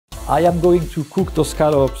I am going to cook those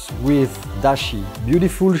scallops with dashi.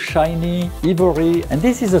 Beautiful, shiny, ivory, and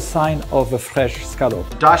this is a sign of a fresh scallop.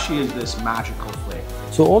 Dashi is this magical flavor.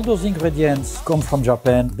 So all those ingredients come from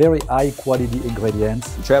Japan, very high quality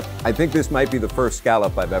ingredients. Chef, I think this might be the first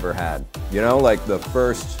scallop I've ever had. You know, like the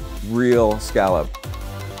first real scallop.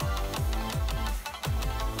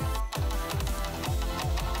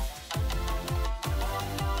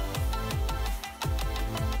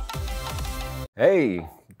 Hey,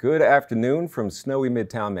 good afternoon from snowy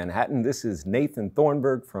Midtown Manhattan. This is Nathan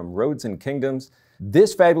Thornburg from Roads and Kingdoms.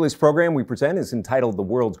 This fabulous program we present is entitled The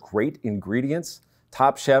World's Great Ingredients.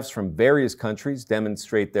 Top chefs from various countries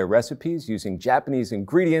demonstrate their recipes using Japanese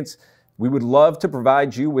ingredients. We would love to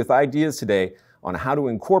provide you with ideas today on how to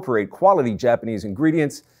incorporate quality Japanese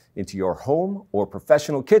ingredients into your home or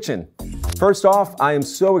professional kitchen. First off, I am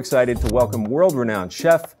so excited to welcome world-renowned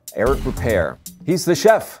chef Ari Ripert. He's the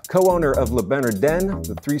chef, co-owner of Le Bernardin,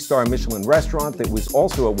 the 3-star Michelin restaurant that was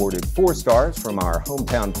also awarded 4 stars from our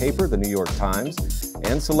hometown paper, the New York Times,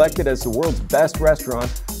 and selected as the world's best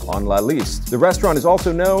restaurant on La Liste. The restaurant is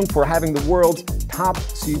also known for having the world's top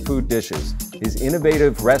seafood dishes. His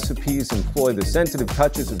innovative recipes employ the sensitive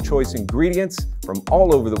touches of choice ingredients from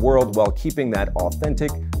all over the world while keeping that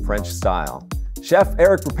authentic French style. Chef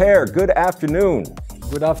Ari Ripert, good afternoon.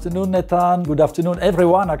 Good afternoon, Nathan. Good afternoon,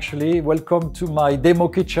 everyone, actually. Welcome to my demo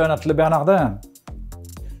kitchen at Le Bernardin.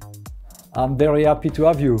 I'm very happy to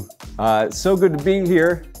have you. So good to be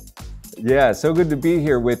here. Yeah, so good to be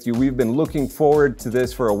here with you. We've been looking forward to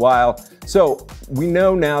this for a while. So we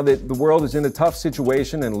know now that the world is in a tough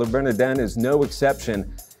situation and Le Bernardin is no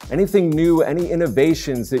exception. Anything new, any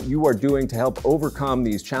innovations that you are doing to help overcome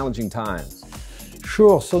these challenging times?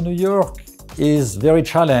 Sure. So New York is very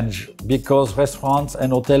challenged because restaurants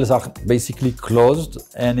and hotels are basically closed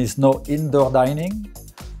and is no indoor dining.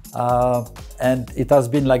 And it has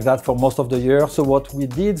been like that for most of the year. So what we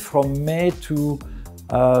did from May to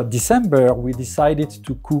December, we decided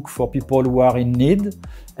to cook for people who are in need.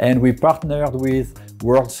 And we partnered with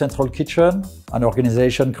World Central Kitchen, an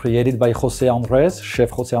organization created by José Andrés, Chef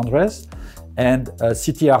José Andrés, and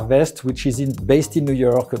City Harvest, which is based in New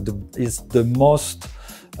York, is the most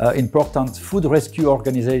important food rescue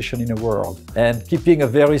organization in the world, and keeping a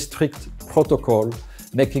very strict protocol,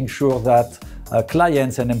 making sure that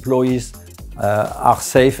clients and employees are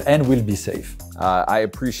safe and will be safe. I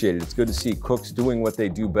appreciate it. It's good to see cooks doing what they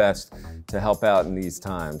do best to help out in these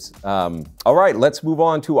times. All right, let's move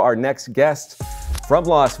on to our next guest. From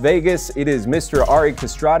Las Vegas, it is Mr. Ari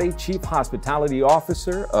Kastrati, Chief Hospitality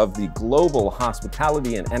Officer of the global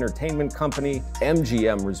hospitality and entertainment company,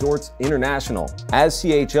 MGM Resorts International. As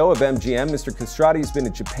CHO of MGM, Mr. Kastrati has been to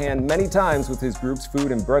Japan many times with his group's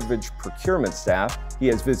food and beverage procurement staff. He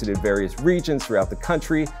has visited various regions throughout the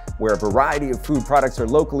country where a variety of food products are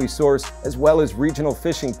locally sourced, as well as regional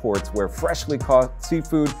fishing ports where freshly caught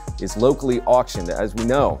seafood is locally auctioned, as we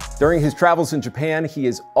know. During his travels in Japan, he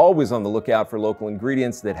is always on the lookout for local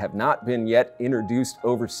ingredients that have not been yet introduced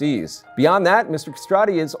overseas. Beyond that, Mr.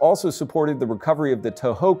 Kastrati has also supported the recovery of the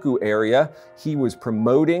Tohoku area. He was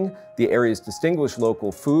promoting the area's distinguished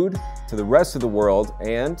local food to the rest of the world,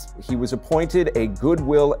 and he was appointed a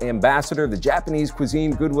Goodwill Ambassador, the Japanese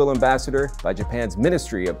Cuisine Goodwill Ambassador by Japan's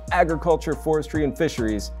Ministry of Agriculture, Forestry, and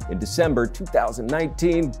Fisheries in December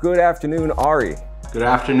 2019. Good afternoon, Ari. Good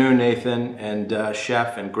afternoon, Nathan and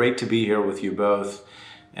Chef, and great to be here with you both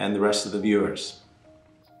and the rest of the viewers.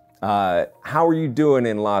 How are you doing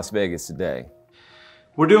in Las Vegas today?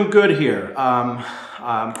 We're doing good here.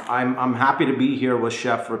 I'm happy to be here with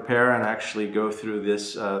Chef Ripert and actually go through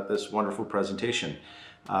this wonderful presentation.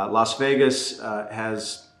 Las Vegas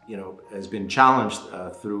has been challenged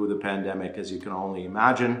through the pandemic, as you can only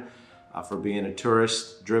imagine. For being a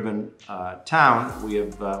tourist-driven town,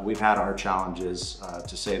 we've had our challenges,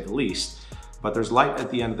 to say the least. But there's light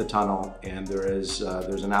at the end of the tunnel, and there's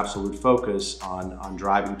an absolute focus on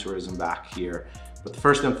driving tourism back here. But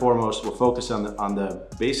first and foremost, we'll focus on the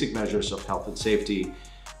basic measures of health and safety.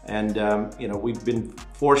 And we've been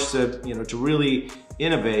forced to really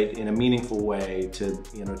innovate in a meaningful way to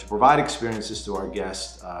provide experiences to our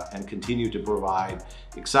guests and continue to provide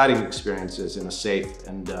exciting experiences in a safe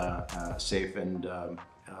and a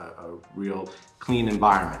real clean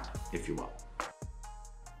environment, if you will.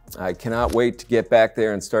 I cannot wait to get back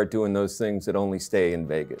there and start doing those things that only stay in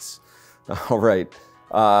Vegas. All right.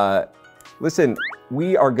 Listen,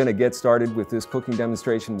 we are going to get started with this cooking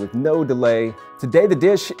demonstration with no delay. Today the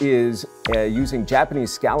dish is using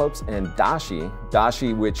Japanese scallops and dashi.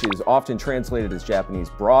 Dashi, which is often translated as Japanese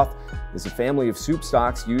broth, is a family of soup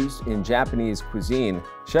stocks used in Japanese cuisine.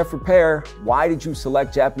 Chef Ripert, why did you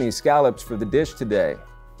select Japanese scallops for the dish today?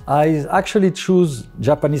 I actually choose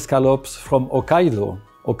Japanese scallops from Hokkaido.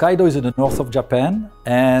 Hokkaido is in the north of Japan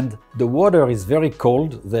and the water is very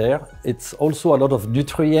cold there. It's also a lot of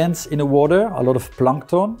nutrients in the water, a lot of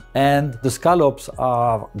plankton, and the scallops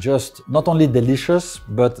are just not only delicious,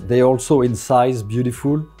 but they also in size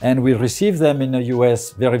beautiful. And we receive them in the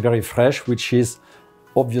US very, very fresh, which is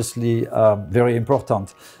obviously very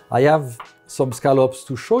important. I have some scallops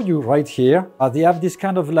to show you right here. They have this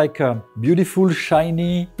kind of like a beautiful,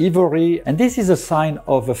 shiny, ivory, and this is a sign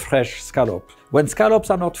of a fresh scallop. When scallops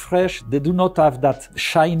are not fresh, they do not have that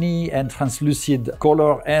shiny and translucent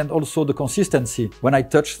color and also the consistency. When I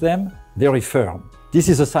touch them, very firm. This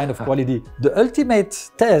is a sign of quality. The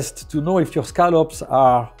ultimate test to know if your scallops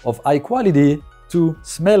are of high quality, to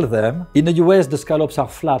smell them. In the US, the scallops are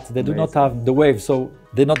flat. They do not have the wave, so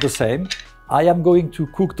they're not the same. I am going to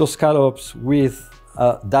cook those scallops with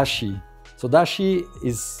dashi. So dashi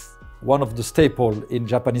is one of the staples in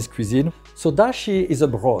Japanese cuisine. So dashi is a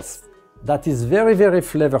broth that is very, very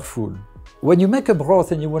flavorful. When you make a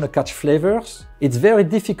broth and you want to catch flavors, it's very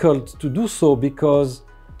difficult to do so because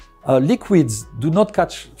liquids do not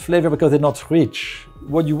catch flavor because they're not rich.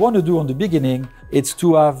 What you want to do on the beginning is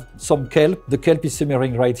to have some kelp. The kelp is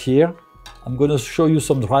simmering right here. I'm going to show you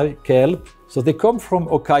some dry kelp. So they come from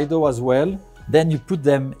Hokkaido as well. Then you put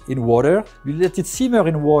them in water. You let it simmer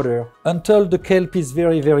in water until the kelp is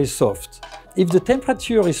very, very soft. If the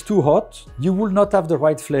temperature is too hot, you will not have the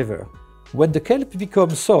right flavor. When the kelp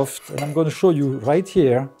becomes soft, and I'm going to show you right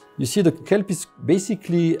here, you see the kelp is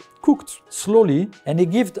basically cooked slowly and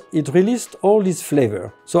it released all this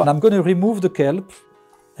flavor. So I'm going to remove the kelp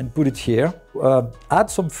and put it here. Add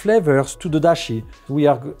some flavors to the dashi. We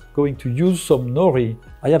are going to use some nori.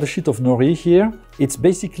 I have a sheet of nori here. It's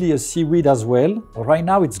basically a seaweed as well. Right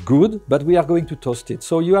now it's good, but we are going to toast it.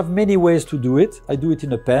 So you have many ways to do it. I do it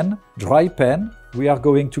in a pan, dry pan. We are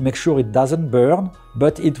going to make sure it doesn't burn,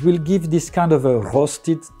 but it will give this kind of a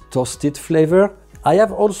roasted, toasted flavor. I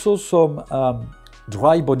have also some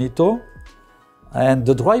dry bonito, and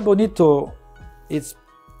the dry bonito is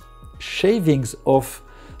shavings of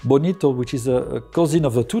bonito, which is a cousin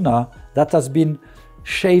of the tuna that has been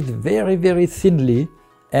shaved very, very thinly,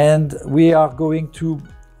 and we are going to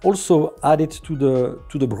also add it to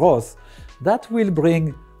the broth. That will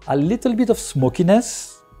bring a little bit of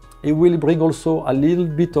smokiness. It will bring also a little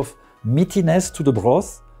bit of meatiness to the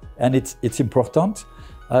broth, and it's important.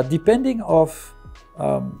 Depending of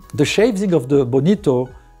the shaving of the bonito,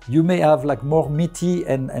 you may have like more meaty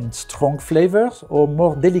and strong flavors or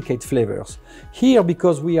more delicate flavors. Here,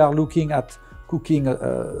 because we are looking at cooking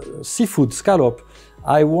seafood scallop,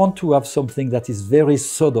 I want to have something that is very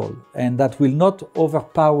subtle and that will not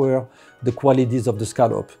overpower the qualities of the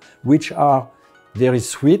scallop, which are very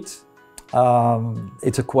sweet.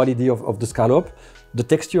 It's a quality of the scallop. The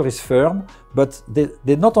texture is firm, but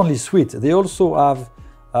they're not only sweet, they also have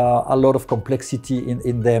a lot of complexity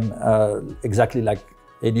in them, exactly like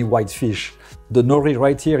any white fish. The nori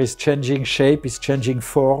right here is changing shape, is changing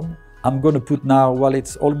form. I'm going to put now, while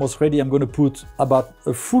it's almost ready, I'm going to put about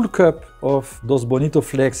a full cup of those bonito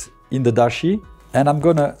flakes in the dashi, and I'm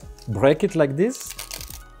going to break it like this,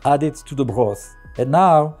 add it to the broth. And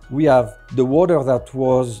now we have the water that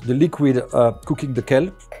was the liquid cooking the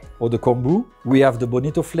kelp or the kombu. We have the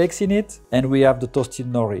bonito flakes in it, and we have the toasted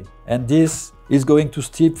nori. And this is going to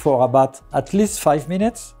steep for about at least 5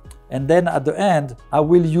 minutes. And then at the end, I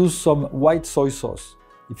will use some white soy sauce.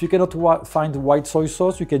 If you cannot find white soy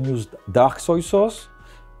sauce, you can use dark soy sauce.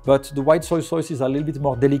 But the white soy sauce is a little bit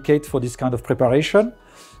more delicate for this kind of preparation.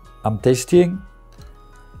 I'm tasting.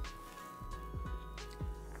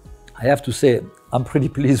 I have to say, I'm pretty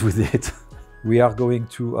pleased with it. We are going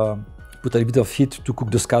to put a little bit of heat to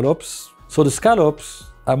cook the scallops. So the scallops,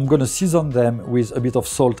 I'm going to season them with a bit of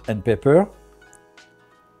salt and pepper.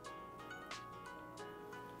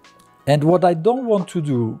 And what I don't want to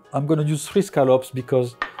do, I'm going to use 3 scallops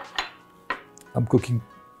because I'm cooking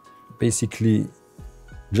basically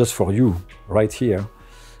just for you right here.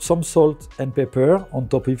 Some salt and pepper on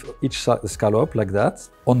top of each scallop like that,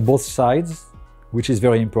 on both sides, which is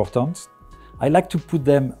very important. I like to put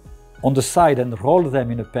them on the side and roll them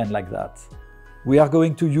in a pan like that. We are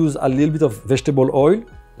going to use a little bit of vegetable oil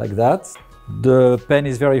like that. The pan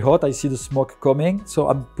is very hot. I see the smoke coming. So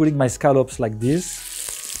I'm putting my scallops like this.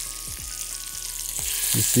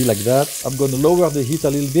 You see, like that. I'm going to lower the heat a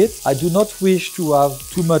little bit. I do not wish to have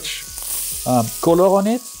too much color on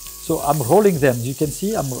it. So I'm rolling them. You can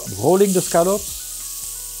see I'm rolling the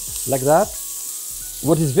scallops like that.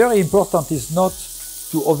 What is very important is not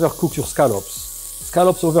to overcook your scallops.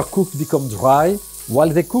 Scallops overcooked become dry. While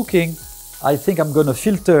they're cooking, I think I'm going to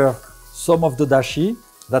filter some of the dashi.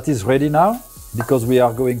 that is ready now because we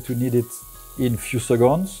are going to need it in few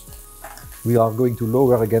seconds. We are going to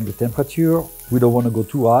lower again the temperature. We don't want to go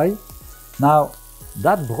too high. Now,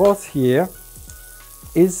 that broth here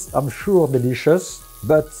is, I'm sure, delicious,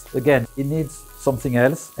 but again, it needs something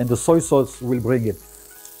else, and the soy sauce will bring it.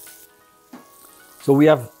 So we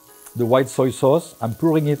have the white soy sauce. I'm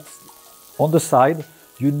pouring it on the side.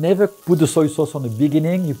 You never put the soy sauce on the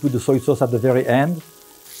beginning, you put the soy sauce at the very end.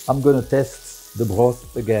 I'm gonna test the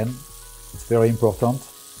broth again. It's very important.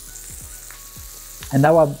 And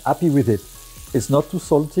now I'm happy with it. It's not too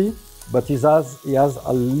salty, but it has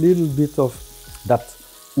a little bit of that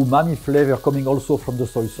umami flavor coming also from the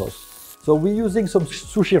soy sauce. So we're using some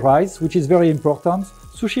sushi rice, which is very important.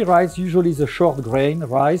 Sushi rice usually is a short grain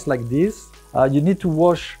rice like this. You need to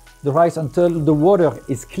wash the rice until the water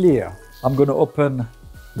is clear. I'm gonna open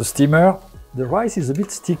the steamer. The rice is a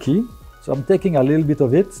bit sticky, so I'm taking a little bit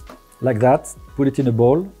of it, like that, put it in a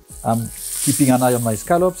bowl. I'm keeping an eye on my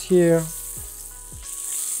scallops here.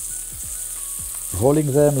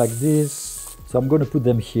 Rolling them like this. So I'm gonna put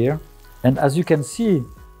them here. And as you can see,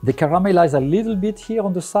 they caramelize a little bit here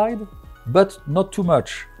on the side, but not too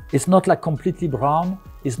much. It's not like completely brown,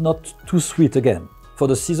 it's not too sweet again. For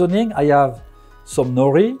the seasoning, I have some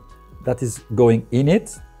nori that is going in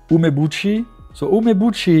it, umebuchi. So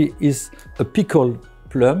umebuchi is a pickled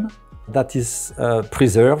plum that is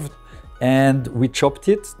preserved, and we chopped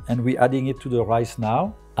it and we're adding it to the rice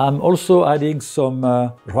now. I'm also adding some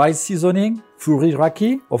rice seasoning,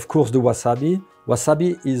 furiraki, of course the wasabi.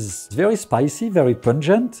 Wasabi is very spicy, very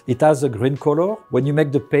pungent. It has a green color. When you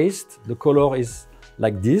make the paste, the color is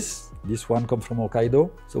like this. This one comes from Hokkaido.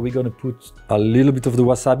 So we're gonna put a little bit of the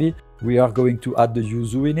wasabi. We are going to add the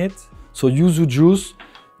yuzu in it. So yuzu juice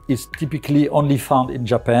is typically only found in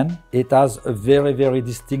Japan. It has a very, very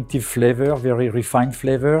distinctive flavor, very refined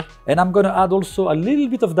flavor. And I'm gonna add also a little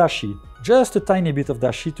bit of dashi, just a tiny bit of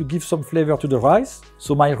dashi to give some flavor to the rice.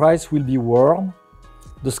 So my rice will be warm.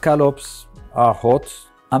 The scallops are hot.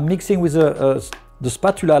 I'm mixing with the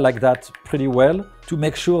spatula like that pretty well to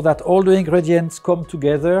make sure that all the ingredients come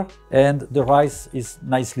together and the rice is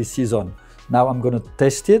nicely seasoned. Now I'm gonna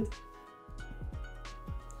taste it.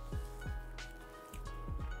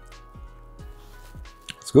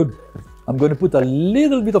 It's good. I'm gonna put a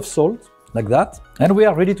little bit of salt like that, and we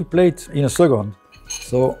are ready to plate in a second.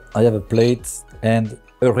 So I have a plate and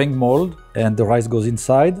a ring mold, and the rice goes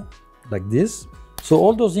inside like this. So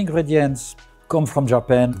all those ingredients come from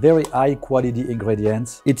Japan, very high quality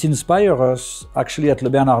ingredients. It inspires us actually at Le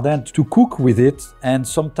Bernardin to cook with it and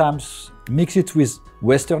sometimes mix it with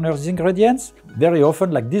Westerners ingredients. Very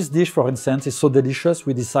often, like this dish for instance, is so delicious,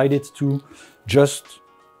 we decided to just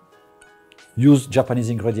use Japanese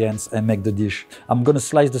ingredients and make the dish. I'm gonna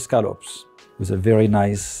slice the scallops with a very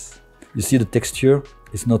nice, you see the texture,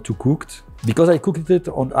 it's not too cooked. Because I cooked it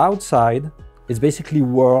on outside, it's basically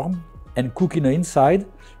warm and cooked in the inside,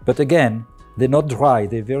 but again, they're not dry,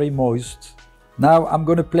 they're very moist. Now I'm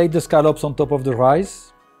gonna plate the scallops on top of the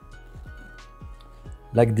rice,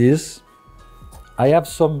 like this. I have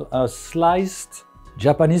some sliced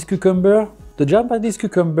Japanese cucumber. The Japanese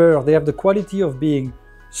cucumber, they have the quality of being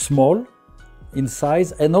small in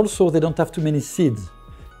size, and also they don't have too many seeds.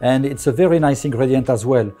 And it's a very nice ingredient as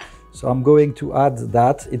well. So I'm going to add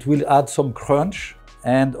that. It will add some crunch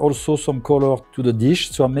and also some color to the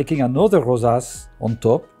dish. So I'm making another rosace on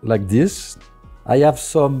top, like this. I have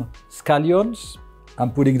some scallions.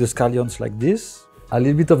 I'm putting the scallions like this. A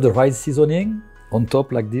little bit of the rice seasoning on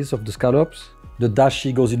top like this of the scallops. The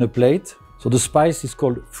dashi goes in a plate. So the spice is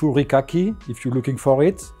called furikake, if you're looking for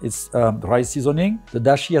it. It's rice seasoning. The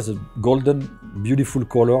dashi has a golden, beautiful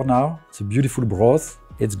color now. It's a beautiful broth.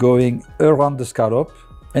 It's going around the scallop.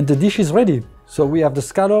 And the dish is ready. So we have the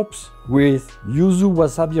scallops with yuzu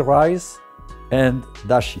wasabi rice and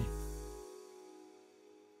dashi.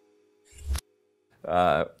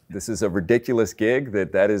 This is a ridiculous gig.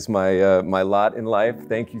 That is my my lot in life.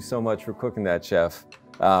 Thank you so much for cooking that, chef.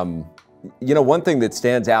 You know, one thing that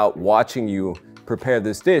stands out watching you prepare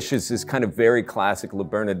this dish is this kind of very classic Le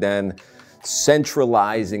Bernardin,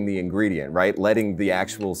 centralizing the ingredient, right? Letting the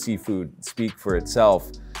actual seafood speak for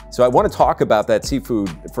itself. So I want to talk about that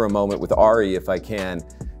seafood for a moment with Ari, if I can.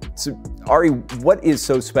 So Ari, what is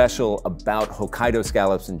so special about Hokkaido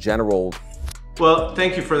scallops in general? Well,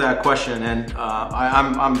 thank you for that question, and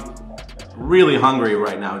I'm really hungry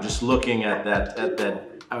right now just looking at that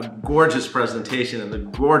gorgeous presentation and the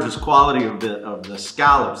gorgeous quality of the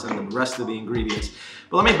scallops and the rest of the ingredients.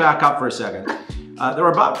 But let me back up for a second. There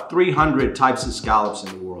are about 300 types of scallops in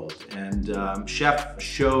the world, and And Chef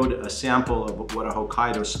showed a sample of what a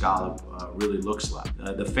Hokkaido scallop really looks like.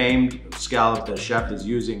 The famed scallop that Chef is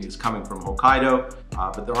using is coming from Hokkaido,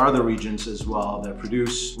 but there are other regions as well that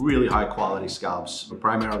produce really high quality scallops,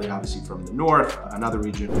 primarily obviously from the north. Another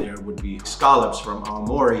region there would be scallops from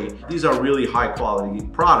Aomori. These are really high quality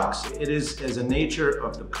products. It is as a nature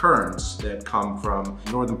of the currents that come from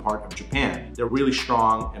the northern part of Japan. They're really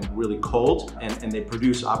strong and really cold, and they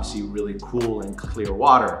produce obviously really cool and clear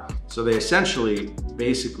water. So they essentially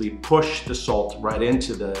basically push the salt right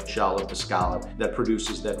into the shell of the scallop that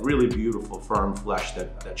produces that really beautiful firm flesh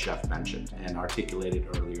that Chef mentioned and articulated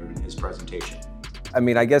earlier in his presentation. I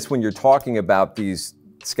mean, I guess when you're talking about these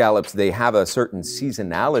scallops, they have a certain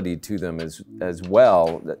seasonality to them as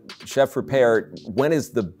well. Chef Ripert, when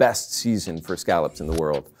is the best season for scallops in the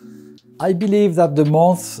world? I believe that the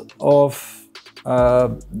months of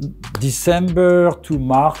December to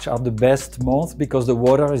March are the best months because the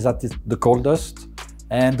water is at the coldest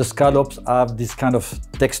and the scallops have this kind of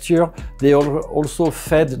texture. They are also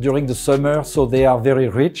fed during the summer, so they are very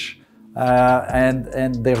rich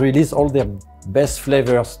and they release all their best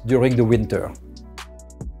flavors during the winter.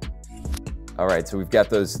 All right, so we've got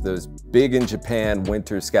those big in Japan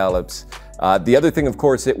winter scallops. The other thing, of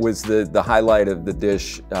course, it was the highlight of the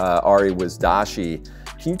dish, Ari, was dashi.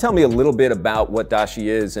 Can you tell me a little bit about what dashi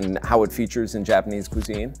is and how it features in Japanese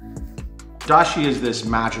cuisine? Dashi is this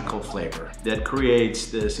magical flavor that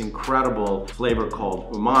creates this incredible flavor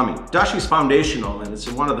called umami. Dashi is foundational and it's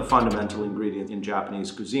one of the fundamental ingredients in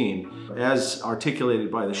Japanese cuisine. As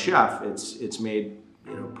articulated by the chef, it's made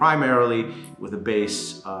primarily with a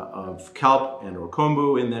base of kelp and or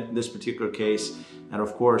kombu in this particular case. And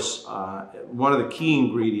of course, one of the key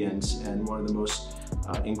ingredients and one of the most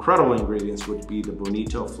incredible ingredients would be the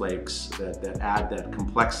bonito flakes that add that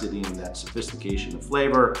complexity and that sophistication of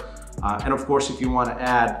flavor. And of course, if you want to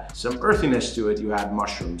add some earthiness to it, you add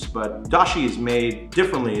mushrooms. But dashi is made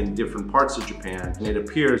differently in different parts of Japan, and it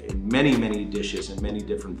appears in many, many dishes and many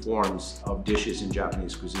different forms of dishes in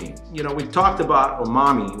Japanese cuisine. We talked about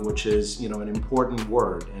umami, which is, an important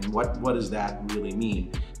word, and what does that really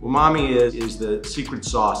mean? Umami is the secret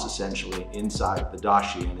sauce, essentially, inside the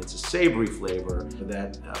dashi, and it's a savory flavor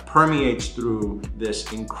that permeates through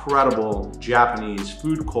this incredible Japanese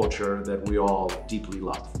food culture that we all deeply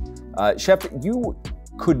love. Chef, you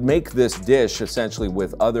could make this dish essentially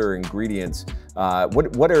with other ingredients.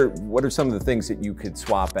 What are some of the things that you could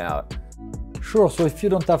swap out? Sure. So if you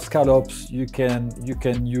don't have scallops, you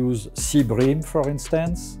can use sea bream, for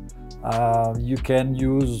instance. You can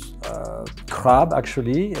use crab,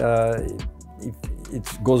 actually.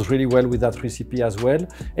 It goes really well with that recipe as well.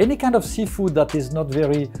 Any kind of seafood that is not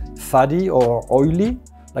very fatty or oily,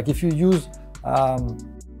 like if you use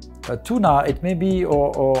tuna, it may be,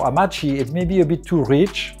 or amachi, it may be a bit too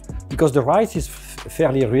rich because the rice is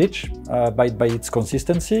fairly rich by its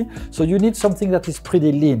consistency. So you need something that is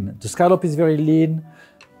pretty lean. The scallop is very lean,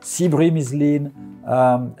 sea bream is lean,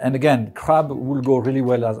 and again, crab will go really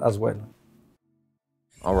well as well.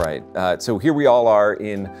 All right, so here we all are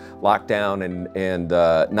in lockdown and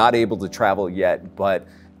not able to travel yet, but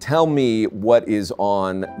tell me what is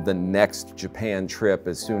on the next Japan trip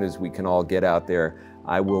as soon as we can all get out there.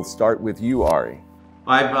 I will start with you, Ari.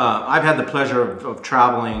 I've had the pleasure of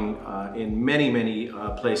traveling in many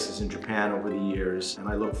places in Japan over the years, and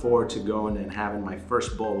I look forward to going and having my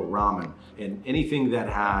first bowl of ramen and anything that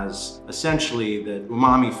has essentially the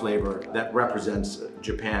umami flavor that represents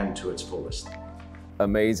Japan to its fullest.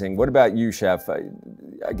 Amazing. What about you, Chef?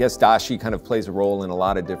 I guess dashi kind of plays a role in a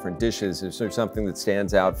lot of different dishes. Is there something that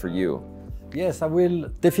stands out for you? Yes, I will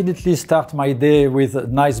definitely start my day with a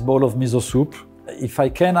nice bowl of miso soup. If I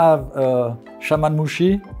can have shaman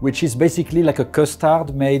mushi, which is basically like a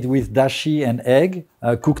custard made with dashi and egg,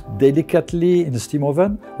 cooked delicately in the steam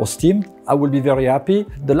oven or steamed, I will be very happy.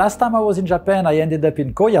 The last time I was in Japan, I ended up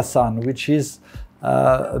in Koyasan, which is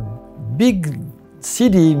a big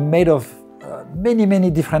city made of many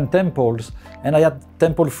different temples, and I had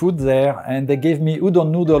temple food there, and they gave me udon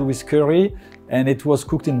noodle with curry, and it was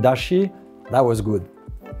cooked in dashi. That was good.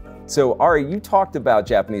 So Ari, you talked about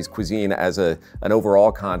Japanese cuisine as an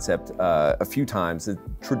overall concept a few times. The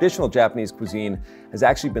traditional Japanese cuisine has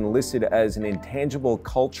actually been listed as an intangible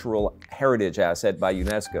cultural heritage asset by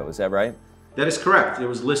UNESCO, is that right? That is correct. It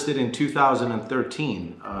was listed in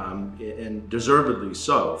 2013, and deservedly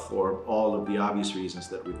so for all of the obvious reasons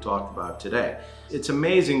that we've talked about today. It's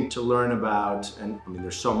amazing to learn about, and I mean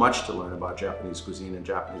there's so much to learn about Japanese cuisine and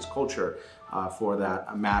Japanese culture, for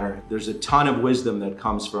that matter. There's a ton of wisdom that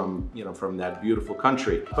comes from, from that beautiful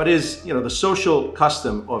country. But is, the social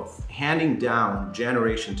custom of handing down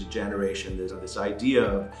generation to generation, there's this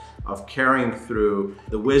idea of carrying through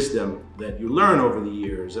the wisdom that you learn over the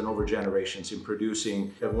years and over generations in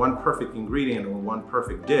producing one perfect ingredient or one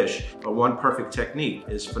perfect dish or one perfect technique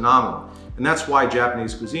is phenomenal. And that's why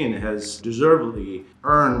Japanese cuisine has deservedly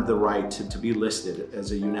earned the right to be listed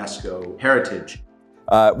as a UNESCO heritage.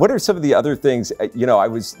 What are some of the other things, I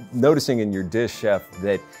was noticing in your dish, Chef,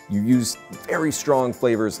 that you use very strong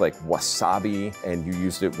flavors like wasabi, and you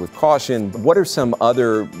used it with caution. What are some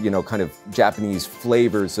other, kind of Japanese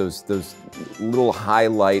flavors, those little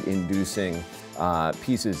highlight-inducing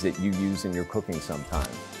pieces that you use in your cooking sometimes?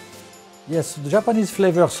 Yes, the Japanese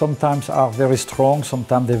flavors sometimes are very strong,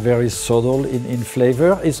 sometimes they're very subtle in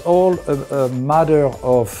flavor. It's all a matter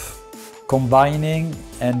of combining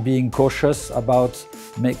and being cautious about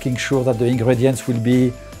making sure that the ingredients will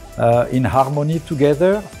be in harmony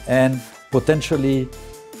together and potentially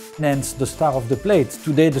enhance the star of the plate.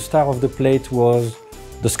 Today the star of the plate was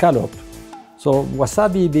the scallop. So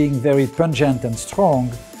wasabi being very pungent and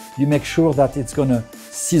strong, you make sure that it's going to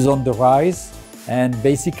season the rice and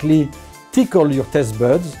basically tickle your taste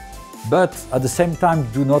buds, but at the same time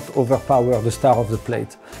do not overpower the star of the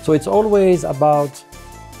plate. So it's always about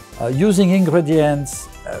using ingredients,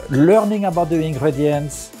 learning about the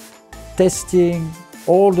ingredients, testing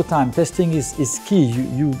all the time. Testing is key.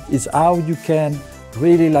 It's how you can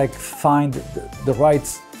really find the right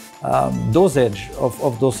dosage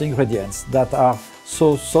of those ingredients that are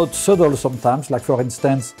so subtle sometimes. Like for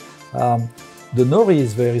instance, the nori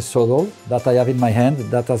is very subtle that I have in my hand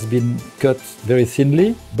that has been cut very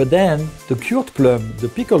thinly. But then the cured plum, the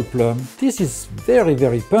pickled plum, this is very,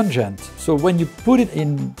 very pungent. So when you put it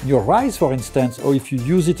in your rice, for instance, or if you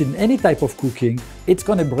use it in any type of cooking, it's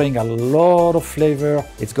going to bring a lot of flavor.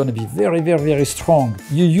 It's going to be very, very, very strong.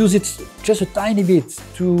 You use it just a tiny bit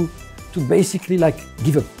to basically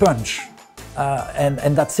give a punch,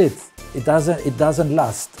 and that's it. It doesn't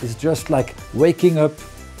last. It's just like waking up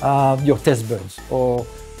your taste buds or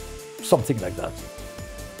something like that.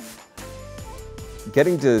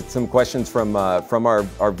 Getting to some questions from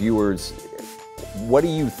our viewers, what do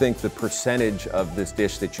you think the percentage of this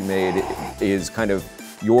dish that you made is kind of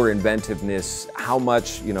your inventiveness? How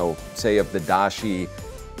much, say of the dashi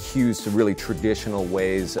cues to really traditional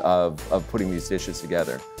ways of putting these dishes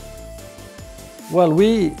together? Well,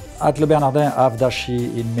 we at Le Bernardin have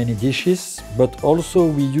dashi in many dishes, but also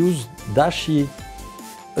we use dashi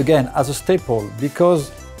again as a staple because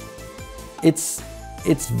it's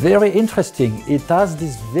very interesting. It has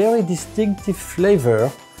this very distinctive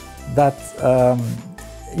flavor that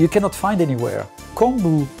you cannot find anywhere.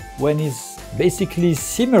 Kombu, when it's basically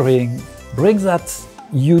simmering, brings that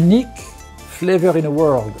unique flavor in the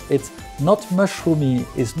world. It's not mushroomy,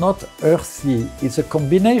 it's not earthy, it's a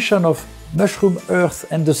combination of mushroom, earth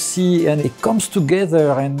and the sea, and it comes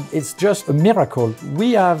together and it's just a miracle.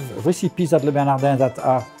 We have recipes at Le Bernardin that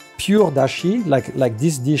are pure dashi, like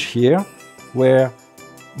this dish here, where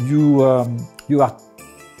you are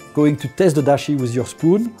going to taste the dashi with your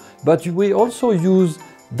spoon, but we also use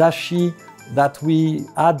dashi that we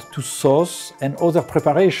add to sauce and other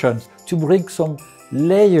preparations to bring some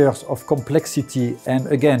layers of complexity and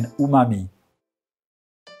again, umami.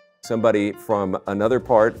 Somebody from another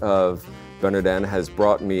part of Bernardin has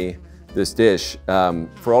brought me this dish.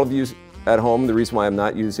 For all of you at home, the reason why I'm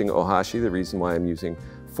not using ohashi, the reason why I'm using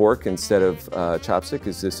fork instead of chopstick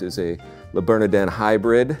is this is a Le Bernardin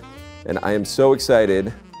hybrid, and I am so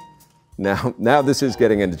excited. Now this is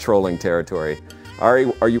getting into trolling territory.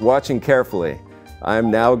 Ari, are you watching carefully?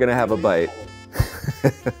 I'm now gonna have a bite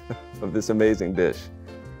of this amazing dish.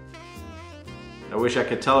 I wish I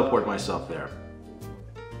could teleport myself there.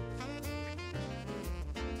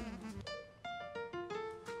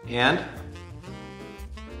 And?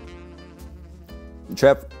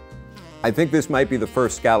 Chef, I think this might be the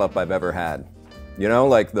first scallop I've ever had.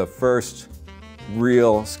 Like the first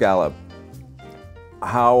real scallop.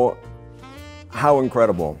 How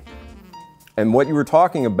incredible. And what you were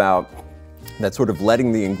talking about, that sort of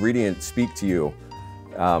letting the ingredient speak to you,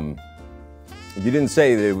 you didn't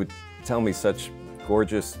say that it would tell me such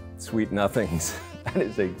gorgeous, sweet nothings. That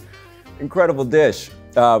is an incredible dish.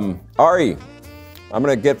 Ari, I'm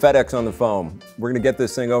gonna get FedEx on the phone. We're gonna get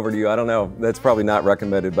this thing over to you. I don't know, that's probably not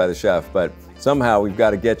recommended by the chef, but somehow we've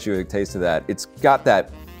got to get you a taste of that. It's got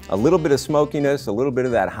a little bit of smokiness, a little bit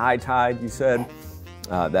of that high tide, you said,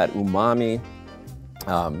 that umami.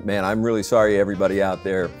 Man, I'm really sorry everybody out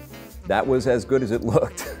there. That was as good as it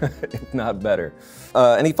looked, if not better.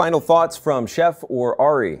 Any final thoughts from Chef or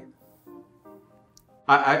Ari?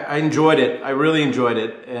 I enjoyed it. I really enjoyed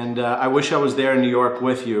it. And I wish I was there in New York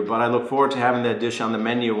with you, but I look forward to having that dish on the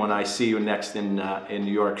menu when I see you next in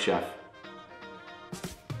New York, Chef.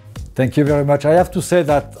 Thank you very much. I have to say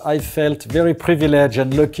that I felt very privileged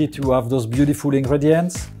and lucky to have those beautiful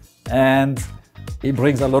ingredients, and it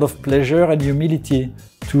brings a lot of pleasure and humility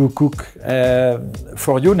to cook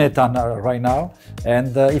for you, Nathan, right now.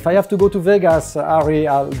 And if I have to go to Vegas, Ari,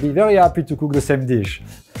 I'll be very happy to cook the same dish.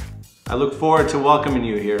 I look forward to welcoming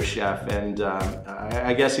you here, Chef. And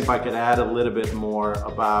I guess if I could add a little bit more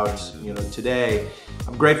about, today,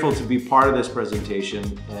 I'm grateful to be part of this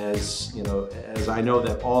presentation, as I know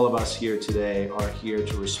that all of us here today are here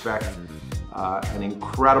to respect an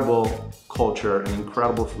incredible culture, an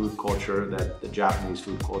incredible food culture that the Japanese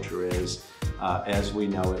food culture is, as we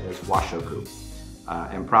know it as washoku.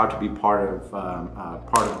 And proud to be part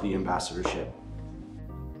of the ambassadorship.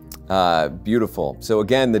 Beautiful. So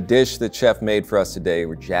again, the dish that Chef made for us today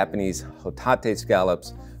were Japanese hotate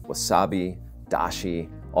scallops, wasabi, dashi,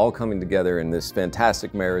 all coming together in this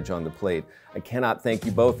fantastic marriage on the plate. I cannot thank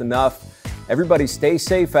you both enough. Everybody stay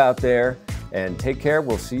safe out there and take care.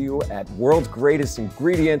 We'll see you at World's Greatest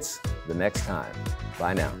Ingredients the next time.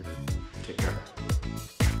 Bye now.